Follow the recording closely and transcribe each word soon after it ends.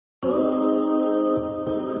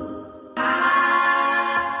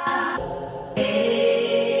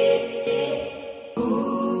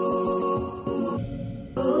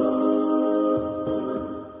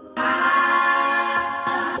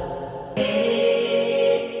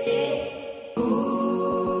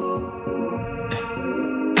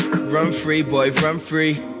Run free, boy, run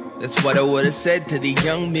free. That's what I would've said to the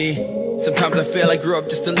young me. Sometimes I feel I grew up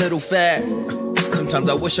just a little fast. Sometimes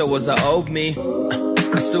I wish I was the old me.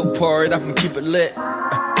 I still pour it up and keep it lit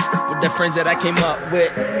with the friends that I came up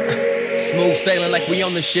with. Smooth sailing like we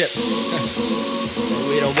on the ship.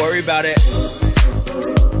 We don't worry about it.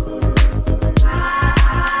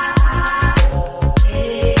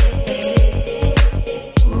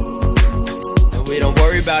 We don't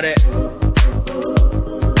worry about it.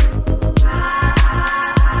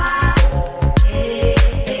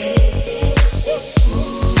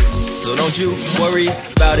 So don't you worry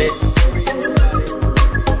about it.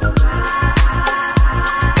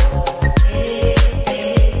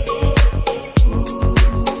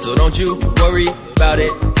 So don't you worry about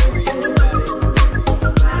it.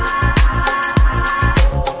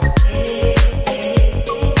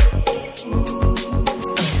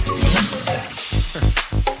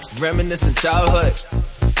 Reminiscing childhood,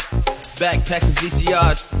 backpacks and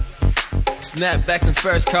VCRs, snapbacks and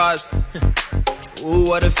first cars. Ooh,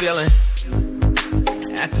 what a feeling.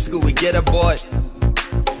 After school we get aboard,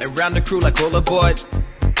 around the crew like all aboard,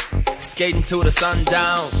 skating till the sun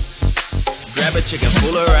down, grab a chick and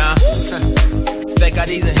fool around. Fake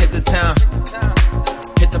IDs and hit the town,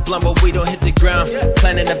 hit the blunt but we don't hit the ground.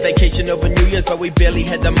 Planning a vacation over New Year's but we barely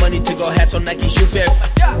had the money to go have some Nike shoe pairs.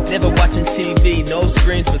 Never watching TV, no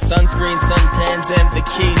screens but sunscreen, suntans and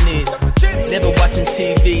bikinis. Never watching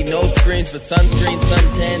TV, no screens but sunscreen,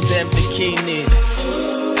 suntans and bikinis.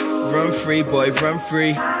 Run free, boy, run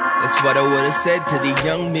free. That's what I would've said to the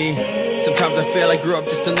young me. Sometimes I feel I grew up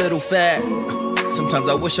just a little fast. Sometimes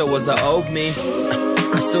I wish I was the old me.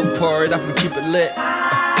 I still pour it up and keep it lit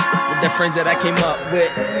with the friends that I came up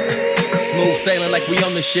with. Smooth sailing like we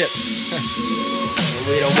on the ship.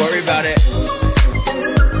 We don't worry about it.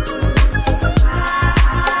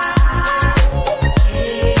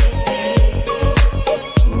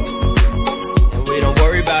 We don't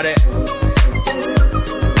worry about it.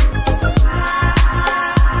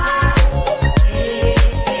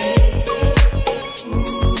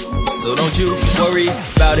 So don't you worry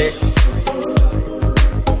about it.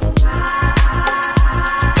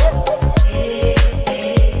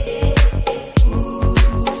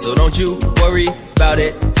 So don't you worry about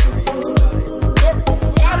it.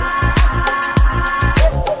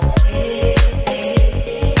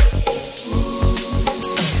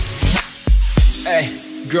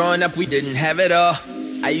 Hey, growing up we didn't have it all.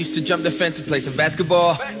 I used to jump the fence and play some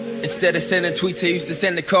basketball. Instead of sending tweets I used to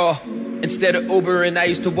send a call. Instead of Ubering, I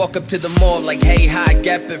used to walk up to the mall like, hey, hi,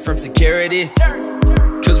 gap it from security.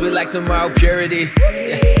 Cause we like the moral purity.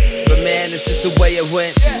 Yeah. But man, it's just the way it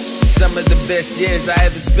went. Some of the best years I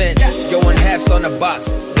ever spent going halves on a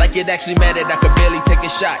box. Like it actually mattered, I could barely take a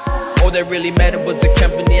shot. All that really mattered was the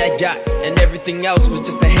company I got. And everything else was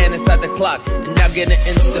just a hand inside the clock. And now getting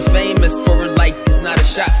Insta famous for a like is not a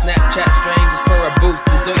shot. Snapchat strangers for a boost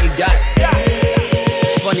is all you got.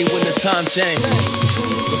 It's funny when the time changed,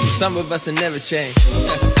 but for some of us it never changed.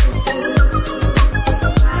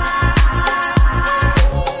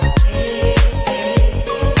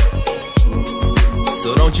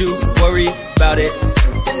 So don't you worry about it.